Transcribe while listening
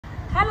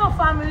Hello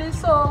family,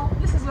 so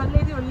this is your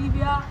lady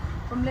Olivia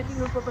from Lekki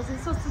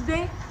Properties. So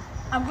today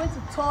I'm going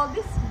to tour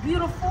this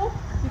beautiful,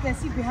 you can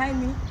see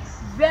behind me,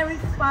 very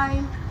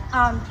fine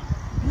and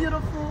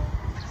beautiful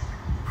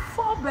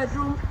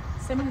 4-bedroom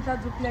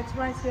semi-detached duplex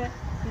right here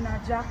in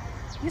Ajah.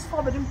 This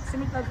 4-bedroom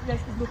semi-detached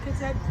duplex is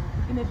located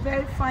in a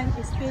very fine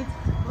estate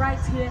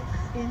right here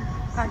in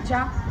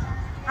Ajah.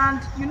 And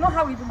you know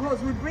how it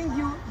goes, we bring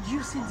you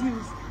juicy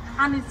deals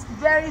and it's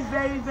very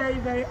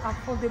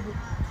affordable,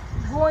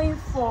 going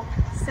for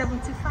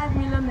 75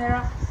 million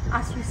naira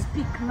as we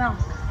speak now.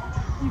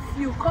 If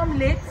you come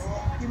late,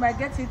 you might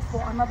get it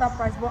for another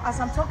price, but as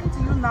I'm talking to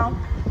you now,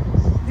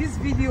 this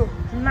video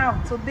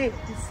now today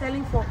is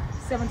selling for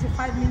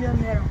 75 million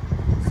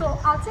naira. So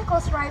I'll take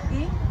us right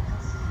in.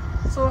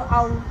 So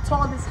I'll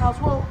tour this house.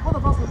 Well, both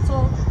of us will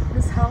tour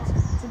this house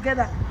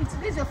together. If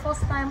today is your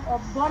first time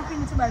of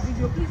bumping into my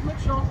video, please make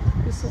sure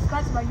you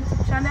subscribe to my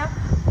YouTube channel.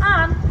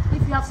 And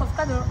if you have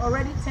subscribed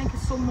already, thank you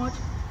so much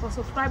for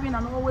subscribing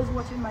and always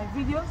watching my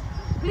videos.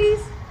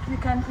 Please, you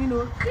can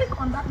click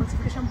on that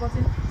notification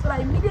button so that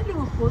immediately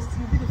we post,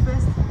 you'll be the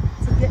first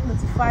to get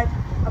notified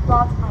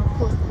about our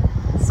post.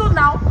 So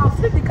now I'll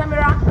flip the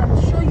camera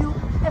and show you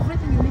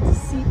everything you need to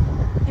see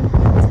in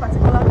this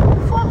particular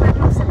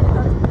 4-bedroom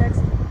semi-detached duplex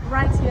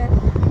right here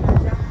in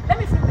Ajah. Let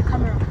me flip the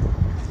camera.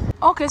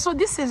 Okay, so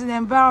this is the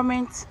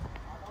environment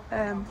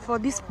for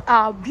this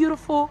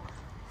beautiful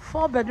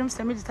 4-bedroom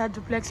semi-detached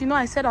duplex.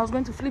 I said I was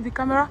going to flip the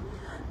camera,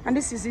 and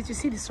this is it. You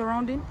see the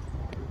surrounding.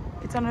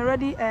 It's an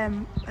already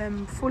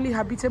fully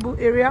habitable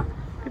area.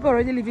 People are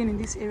already living in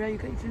this area.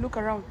 If you look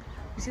around,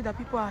 you see that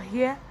people are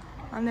here.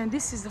 And then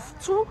this is the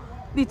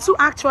two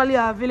actually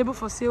are available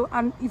for sale.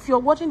 And if you're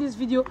watching this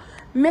video,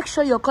 make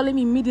sure you're calling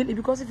me immediately,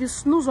 because if you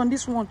snooze on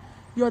this one,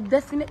 you're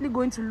definitely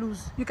going to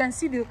lose. You can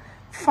see the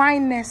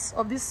fineness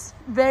of this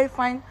very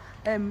fine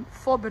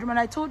 4-bedroom. And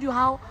I told you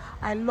how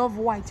I love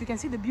white. You can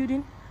see the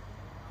building,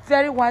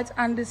 very white,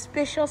 and the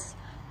spacious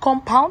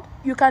compound.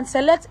 You can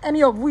select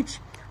any of which,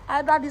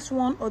 either this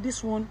one or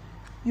this one.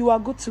 You are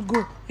good to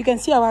go. You can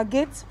see our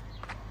gate.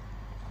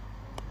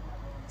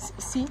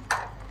 See?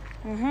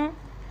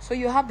 So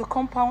you have the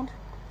compound,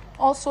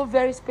 also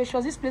very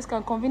spacious. This place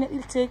can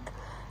conveniently take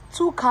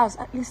 2 cars.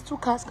 At least 2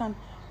 cars can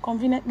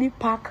conveniently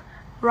park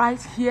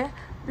right here.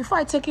 Before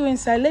I take you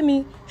inside, let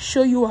me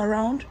show you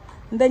around.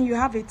 And then you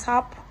have a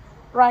tap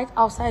right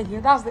outside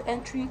here. That's the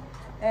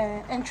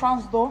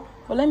entrance door.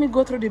 But let me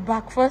go through the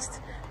back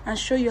first and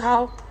show you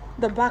how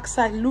the back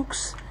side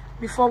looks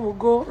before we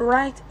go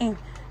right in.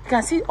 You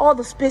can see all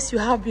the space you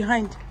have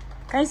behind.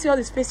 Can you see all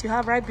the space you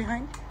have right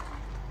behind?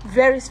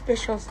 Very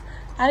spacious.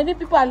 And even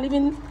people are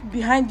living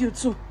behind you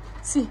too.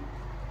 See,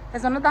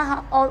 there's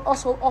another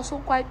also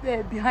quite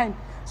behind.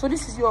 So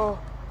this is your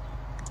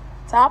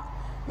tap.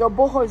 Your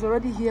borehole is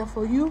already here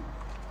for you.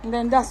 And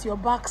then that's your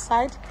back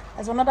side.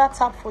 There's another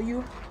tap for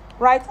you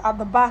right at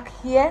the back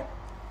here.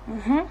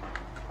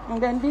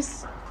 And then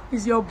this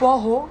is your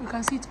borehole. You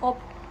can see it up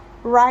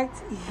right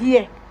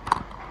here.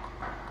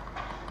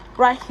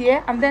 Right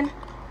here. And then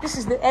this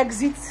is the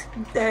exit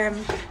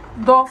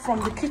door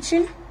from the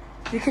kitchen.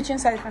 The kitchen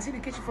side, you can see the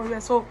kitchen from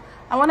here. So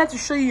I wanted to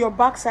show you your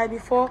back side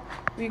before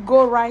we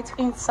go right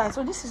inside.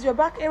 So this is your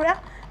back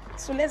area.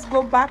 So let's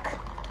go back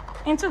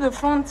into the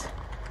front,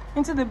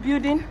 into the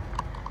building,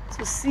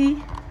 to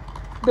see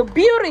the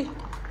beauty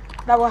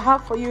that we'll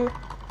have for you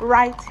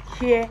right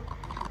here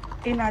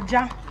in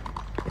Ajah.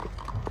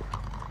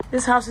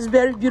 This house is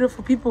very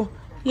beautiful, people.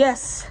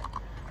 Yes.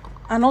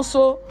 And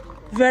also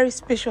very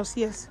spacious.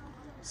 Yes.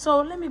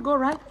 So let me go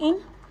right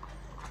in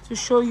to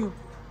show you.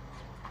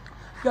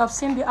 You have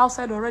seen the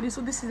outside already. So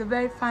this is a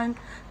very fine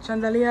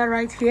chandelier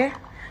right here.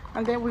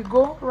 And then we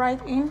go right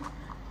in.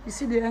 You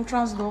see the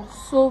entrance door.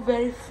 So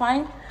very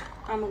fine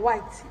and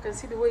white. You can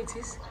see the way it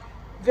is.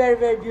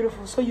 Very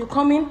beautiful. So you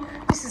come in.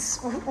 This is,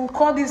 we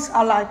call this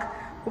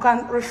we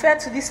can refer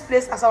to this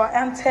place as our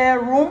entire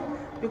room,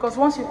 because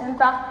once you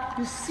enter,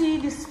 you see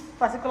this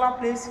particular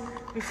place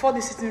before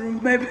the sitting room.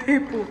 Maybe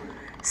people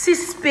see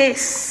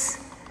space.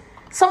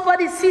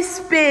 Somebody see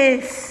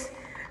space.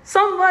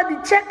 Somebody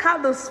check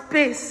out the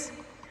space.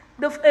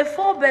 A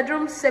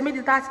 4-bedroom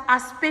semi-detached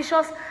as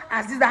spacious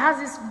as this, that has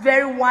this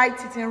very wide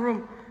sitting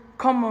room.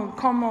 Come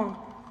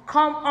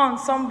on,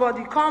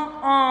 somebody, come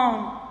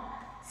on.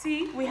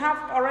 See, we have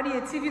already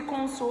a TV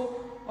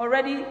console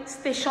already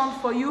stationed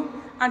for you.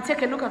 And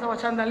take a look at our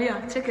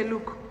chandelier. Take a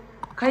look.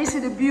 Can you see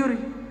the beauty?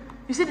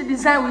 You see the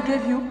design we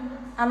gave you,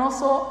 and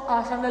also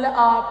our chandelier,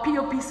 our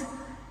POP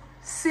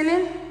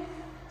ceiling.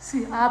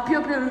 See, our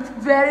POP is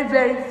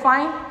very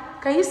fine.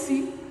 Can you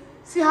see?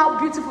 See how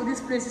beautiful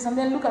this place is. And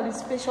then look at the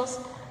spacious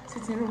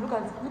sitting room.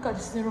 Look at the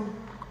sitting room.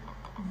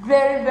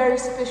 Very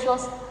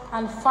spacious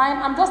and fine.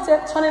 I'm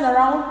just turning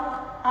around.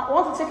 I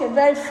want to take a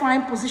very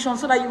fine position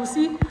so that you will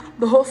see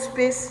the whole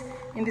space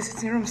in the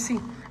sitting room. See,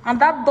 and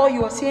that door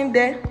you are seeing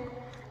there,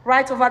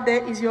 right over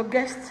there, is your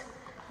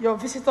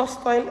visitor's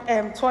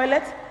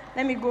toilet.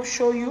 Let me go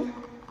show you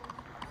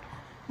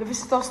the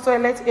visitor's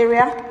toilet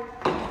area.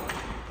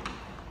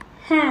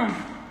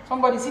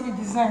 Somebody see the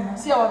design.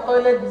 See our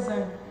toilet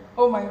design.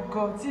 Oh my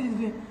God, this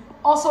is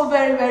also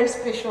very, very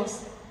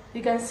spacious.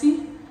 You can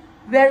see,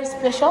 very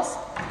spacious.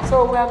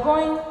 So we are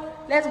going,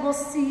 let's go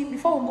see,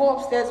 before we go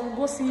upstairs, we'll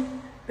go see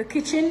the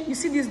kitchen. You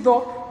see this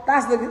door,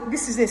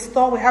 this is a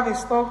store. We have a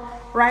store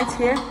right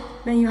here.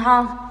 Then you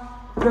have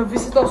the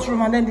visitors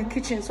room and then the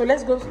kitchen. So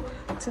let's go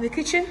to the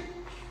kitchen.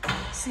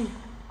 See, you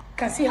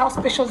can see how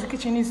spacious the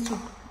kitchen is too.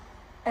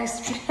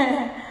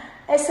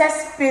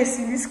 Excess space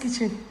in this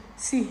kitchen.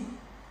 See,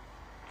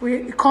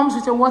 it comes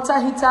with a water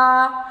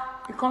heater.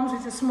 It comes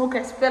with a smoke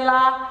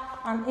expeller,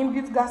 an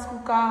inbuilt gas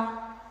cooker.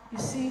 You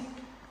see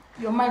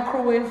your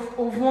microwave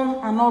oven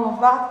and all of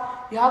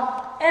that. You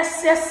have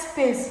excess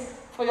space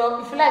for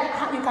your, if you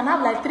like, you can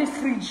have like 3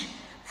 fridge.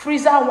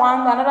 Freezer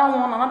one, another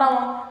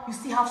one. You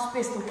still have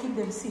space to keep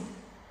them. See,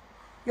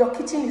 your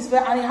kitchen is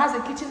very, and it has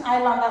a kitchen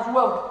island as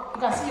well.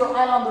 You can see your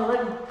island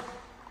already.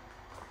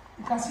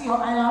 You can see your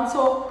island.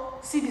 So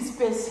see the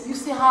space. You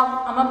still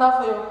have another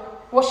for your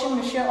washing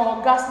machine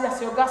or gas.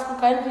 That's your gas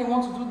cooker. Anything you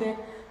want to do there.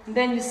 And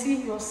then you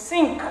see your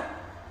sink.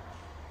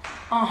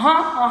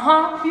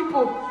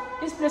 People,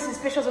 this place is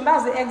spacious, and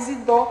that's the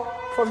exit door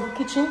from the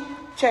kitchen.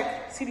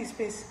 Check. See the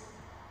space.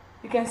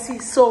 You can see.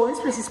 So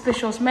this place is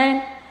spacious,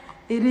 man.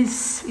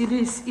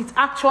 It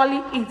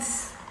actually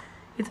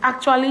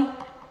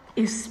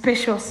is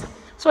spacious.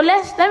 So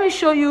let me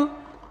show you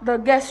the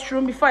guest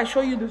room before I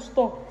show you the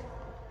store.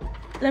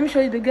 Let me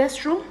show you the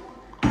guest room.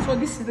 So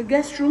this is the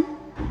guest room.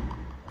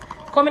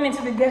 Coming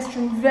into the guest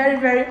room,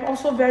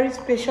 also very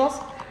spacious.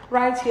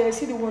 Right here,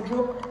 see the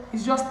wardrobe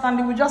is just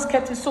standing. We just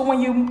kept it, so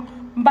when you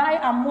buy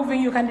and move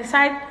in, you can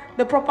decide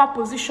the proper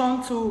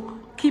position to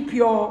keep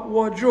your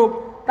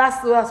wardrobe.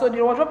 So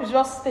the wardrobe is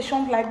just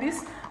stationed like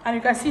this, and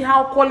you can see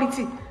how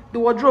quality the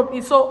wardrobe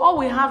is. So all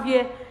we have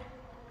here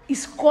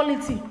is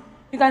quality.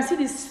 You can see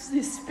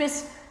the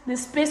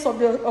space of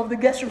the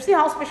guest room. See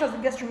how spacious the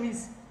guest room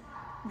is.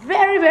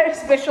 Very, very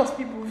spacious,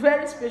 people.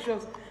 Very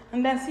spacious.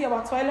 And then see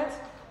our toilet.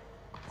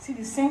 See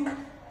the sink.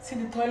 See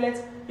the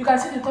toilet. You can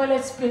see the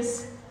toilet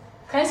space.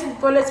 Can you see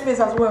the toilet space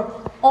as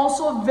well?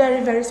 Also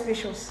very, very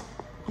spacious.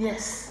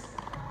 Yes,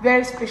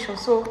 very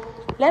spacious. So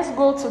let's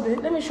go to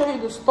let me show you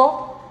the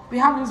store. We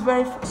have this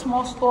very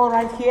small store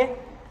right here.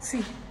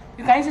 See,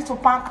 you can use it to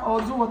park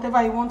or do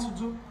whatever you want to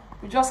do.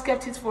 We just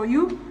kept it for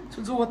you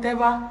to do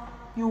whatever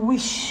you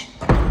wish.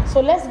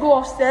 So let's go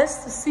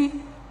upstairs to see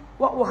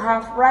what we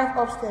have right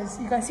upstairs.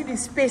 You can see the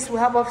space we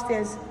have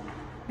upstairs.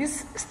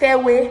 This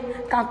stairway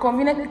can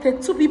conveniently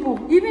take 2 people,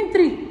 even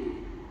 3.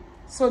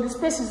 So the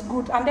space is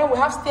good. And then we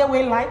have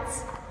stairway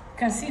lights. You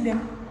can see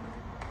them.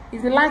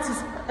 If the light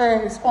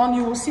is on,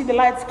 you will see the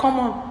lights come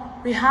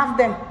on. We have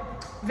them.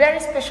 Very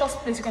spacious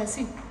place, you can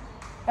see.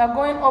 We are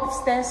going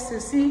upstairs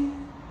to see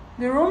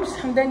the rooms.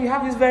 And then you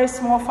have this very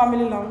small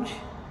family lounge.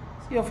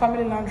 See your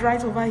family lounge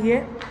right over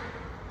here.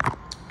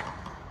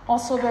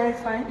 Also very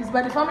fine. It's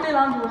by the family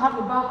lounge, you will have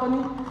a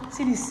balcony.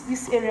 See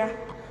this area.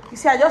 You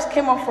see, I just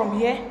came up from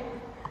here.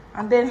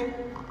 And then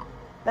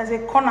there's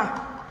a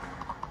corner.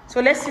 So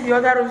let's see the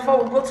other room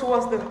before we go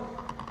towards the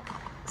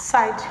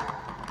side.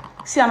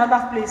 See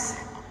another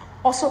place.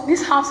 Also,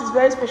 this house is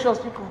very spacious,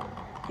 people.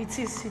 It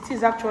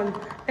is actually.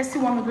 Let's see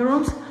one of the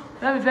rooms.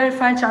 We have a very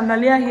fine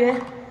chandelier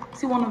here.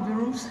 See one of the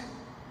rooms.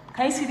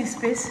 Can you see the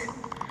space?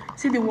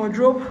 See the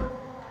wardrobe.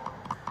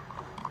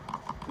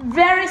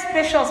 Very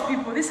spacious,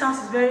 people. This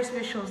house is very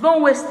spacious.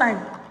 Don't waste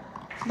time.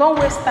 Don't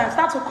waste time.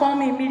 Start to call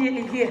me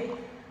immediately here.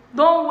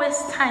 Don't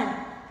waste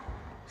time.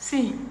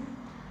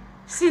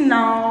 See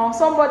now,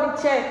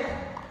 somebody check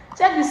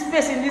the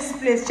space in this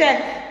place.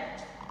 Check.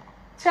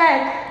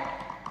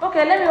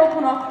 Okay, let me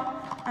open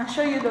up and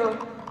show you the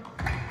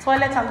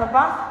toilet and the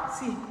bath.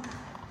 See,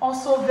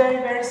 also very,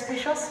 very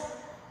spacious.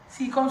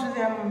 See, it comes with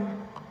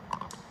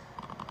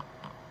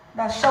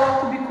that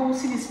shower cubicle.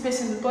 See the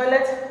space in the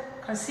toilet.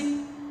 You can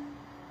see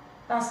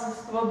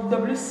that's the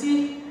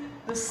WC.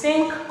 The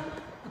sink.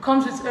 It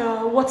comes with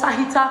a water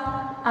heater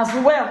as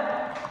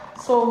well.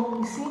 So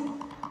you see,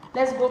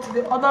 let's go to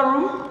the other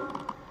room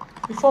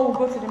before we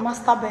go to the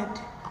master bed.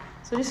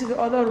 So this is the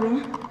other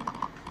room.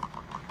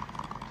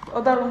 The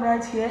other room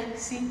right here.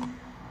 See,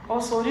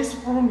 also this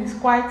room is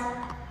quite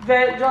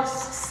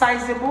just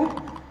sizable.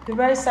 The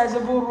very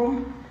sizable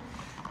room.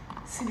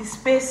 See the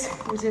space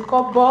with a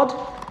cupboard,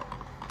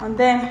 and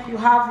then you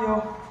have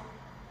your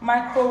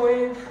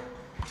microwave.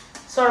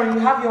 Sorry, you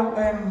have your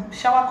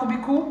shower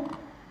cubicle,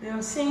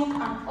 your sink,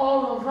 and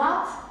all of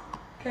that.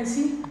 You can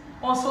see,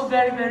 also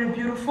very, very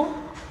beautiful.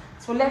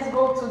 So let's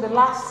go to the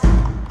last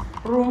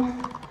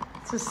room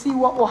to see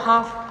what we'll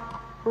have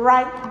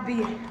right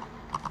there.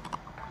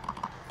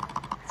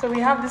 So we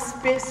have this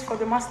space for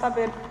the master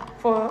bed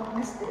for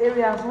this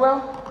area as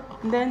well.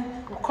 And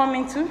then we'll come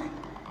into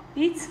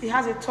it. It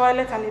has a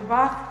toilet and a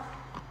bath.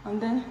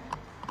 And then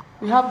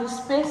we have the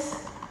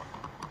space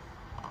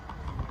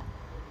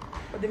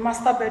for the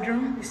master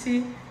bedroom. You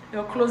see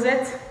your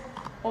closet,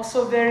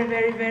 also very,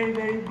 very, very,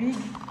 very big.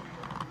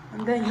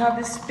 And then you have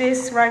this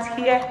space right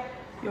here,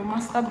 your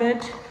master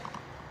bed.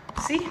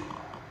 See?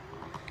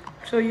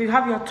 So you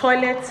have your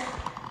toilet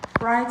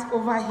right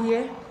over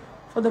here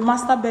for the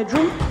master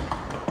bedroom.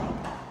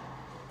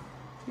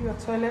 See your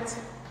toilet.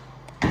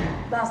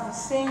 That's the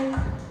sink.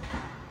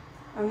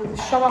 And the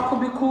shower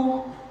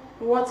cubicle,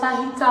 water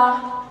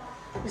heater.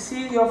 You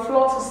see your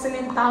floor to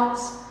ceiling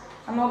tiles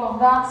and all of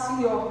that.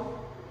 See your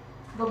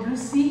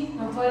WC,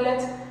 your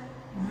toilet.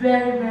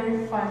 Very,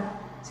 very fine.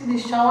 See the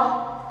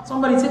shower.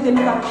 Somebody take a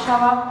look at the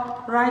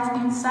shower right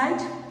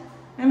inside.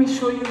 Let me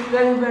show you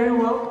very, very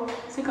well.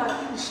 Take a look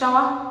at the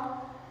shower.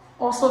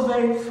 Also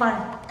very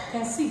fine. You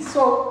can see.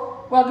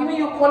 So we are giving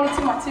you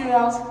quality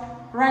materials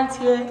right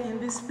here in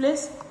this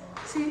place.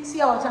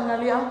 See our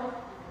chandelier.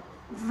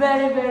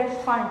 Very, very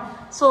fine.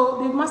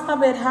 So the master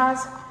bed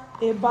has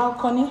a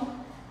balcony,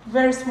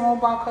 very small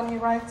balcony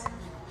right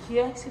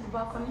here. See the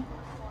balcony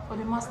for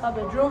the master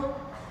bedroom. You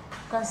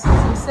can see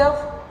it yourself.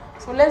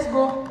 So let's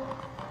go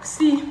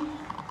see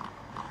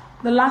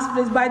the last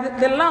place. By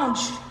the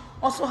lounge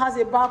also has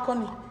a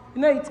balcony.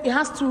 You know, it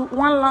has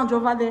one lounge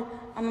over there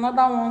and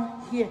another one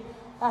here.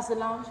 That's the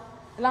lounge.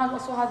 The lounge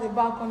also has a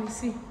balcony.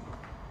 See,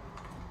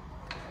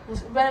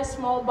 there's a very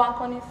small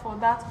balcony for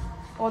that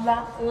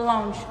other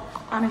lounge,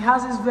 and it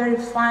has this very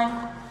fine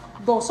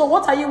door. So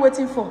what are you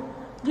waiting for?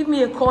 Give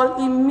me a call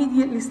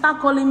immediately. Start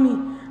calling me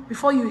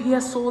before you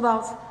hear sold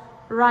out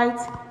right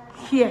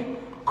here.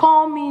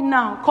 Call me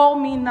now. Call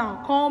me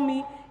now. Call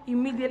me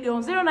immediately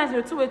on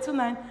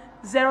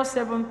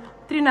 0902-829-0739.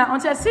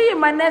 Until I see you in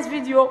my next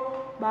video.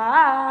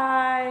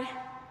 Bye.